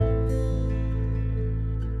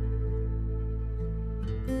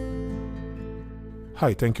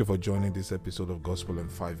Hi, thank you for joining this episode of Gospel in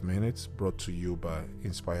 5 Minutes, brought to you by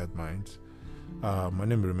Inspired Minds. My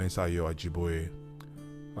name remains Ayo Ajiboye.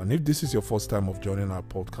 And if this is your first time of joining our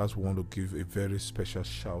podcast, we want to give a very special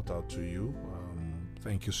shout out to you.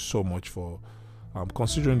 Thank you so much for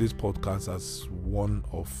considering this podcast as one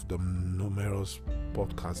of the numerous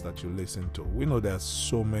podcasts that you listen to. We know there are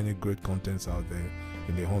so many great contents out there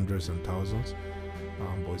in the hundreds and thousands,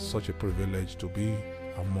 but it's such a privilege to be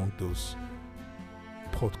among those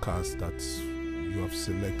podcasts that you have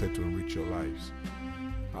selected to enrich your lives.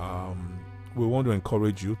 We want to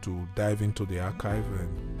encourage you to dive into the archive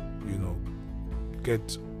and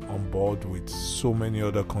get on board with so many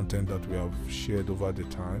other content that we have shared over the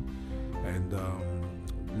time, and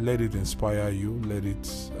let it inspire you, let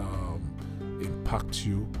it impact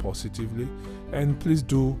you positively, and please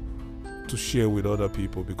do to share with other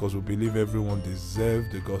people, because we believe everyone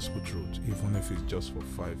deserves the gospel truth, even if it's just for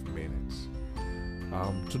 5 minutes.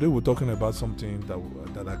 Today we're talking about something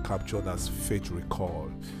that I captured as faith recall.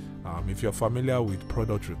 If you're familiar with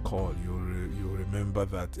product recall, you remember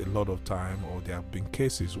that a lot of time, or there have been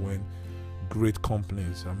cases when great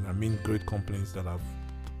companies, great companies that have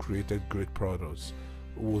created great products,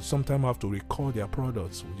 will sometimes have to recall their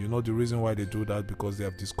products. You know the reason why they do that? Because they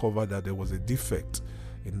have discovered that there was a defect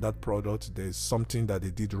in that product. There's something that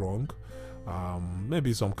they did wrong,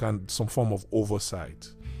 maybe some form of oversight.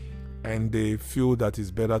 And they feel that it's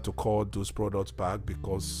better to call those products back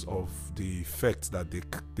because of the effect that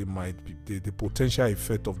they might be, the potential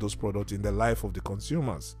effect of those products in the life of the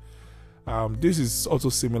consumers. This is also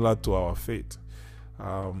similar to our faith.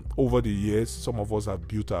 Over the years, some of us have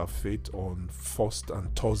built our faith on false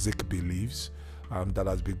and toxic beliefs that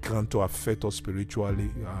has begun to affect us spiritually,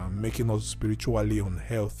 making us spiritually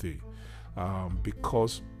unhealthy,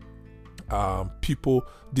 because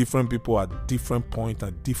different people at different point,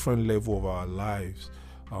 at different level of our lives,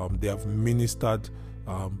 they have ministered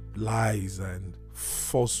lies and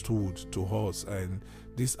falsehood to us, and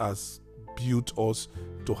this has built us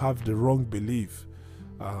to have the wrong belief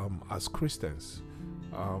as Christians,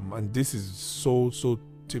 and this is so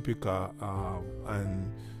typical and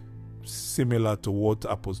similar to what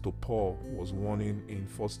Apostle Paul was warning in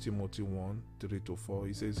 1 Timothy 1:3-4.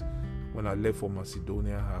 He says, "When I left for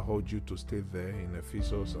Macedonia, I urged you to stay there in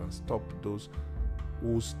Ephesus and stop those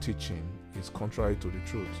whose teaching is contrary to the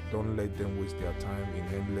truth. Don't let them waste their time in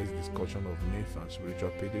endless discussion of myth and spiritual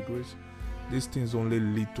pedigrees. These things only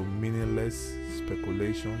lead to meaningless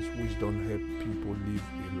speculations which don't help people live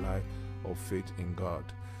a life of faith in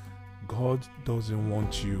God." God doesn't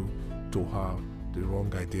want you to have the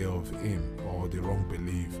wrong idea of Him or the wrong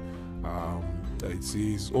belief.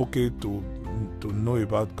 It's okay to know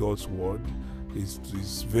about God's word.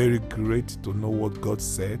 It's very great to know what God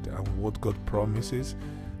said and what God promises,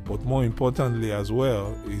 but more importantly as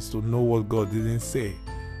well is to know what God didn't say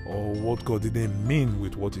or what God didn't mean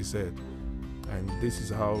with what He said. And this is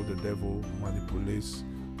how the devil manipulates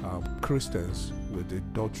Christians with the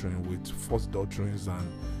doctrine, with false doctrines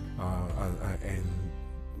and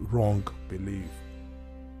wrong belief.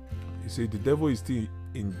 You see, the devil is still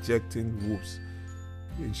injecting wolves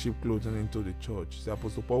in sheep clothing into the church. The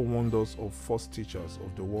Apostle Paul warned us of false teachers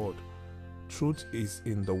of the word. Truth is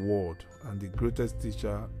in the word, and the greatest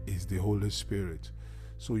teacher is the Holy Spirit.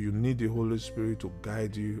 So you need the Holy Spirit to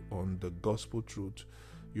guide you on the gospel truth.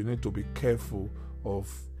 You need to be careful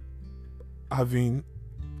of having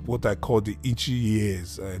what I call the itchy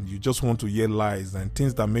ears, and you just want to hear lies and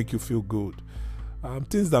things that make you feel good.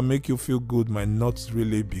 Things that make you feel good might not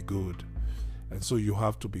really be good, and so you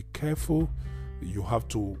have to be careful. You have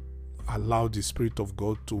to allow the Spirit of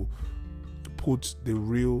God to put the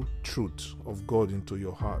real truth of God into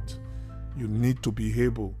your heart. You need to be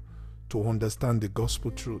able to understand the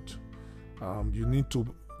gospel truth. You need to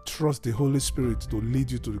trust the Holy Spirit to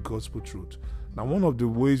lead you to the gospel truth. Now, one of the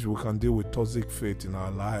ways we can deal with toxic faith in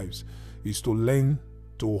our lives is to learn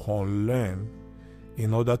to unlearn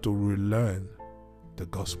in order to relearn the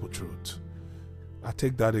gospel truth. I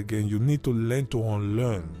take that again. You need to learn to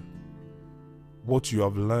unlearn what you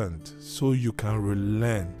have learned so you can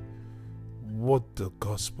relearn what the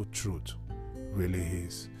gospel truth really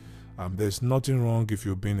is. There's nothing wrong if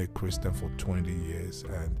you've been a Christian for 20 years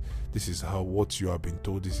and this is what you have been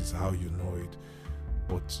told, this is how you know it.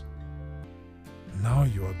 But now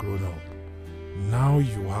you are grown up. Now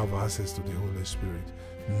you have access to the Holy Spirit.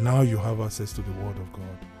 Now you have access to the Word of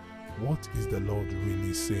God. What is the Lord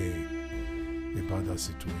really saying about that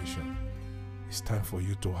situation? It's time for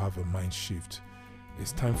you to have a mind shift.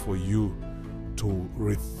 It's time for you to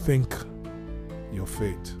rethink your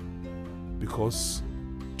faith, because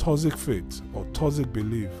toxic faith or toxic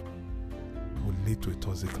belief will lead to a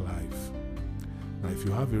toxic life. Now, if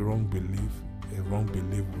you have a wrong belief will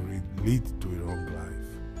lead to a wrong life.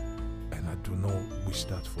 And I do not wish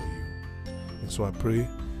that for you. And so I pray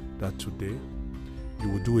that today you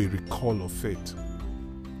will do a recall of faith.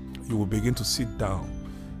 You will begin to sit down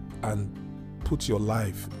and put your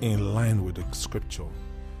life in line with the scripture.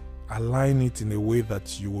 Align it in a way that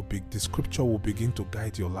the scripture will begin to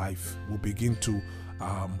guide your life, will begin to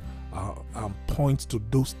point to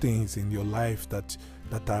those things in your life that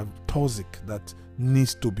are toxic, that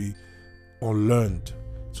needs to be unlearned,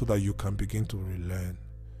 so that you can begin to relearn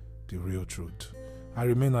the real truth. I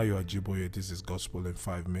remain Ayo Ajiboye. This is Gospel in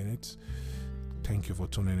 5 minutes. Thank you for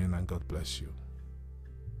tuning in, and God bless you.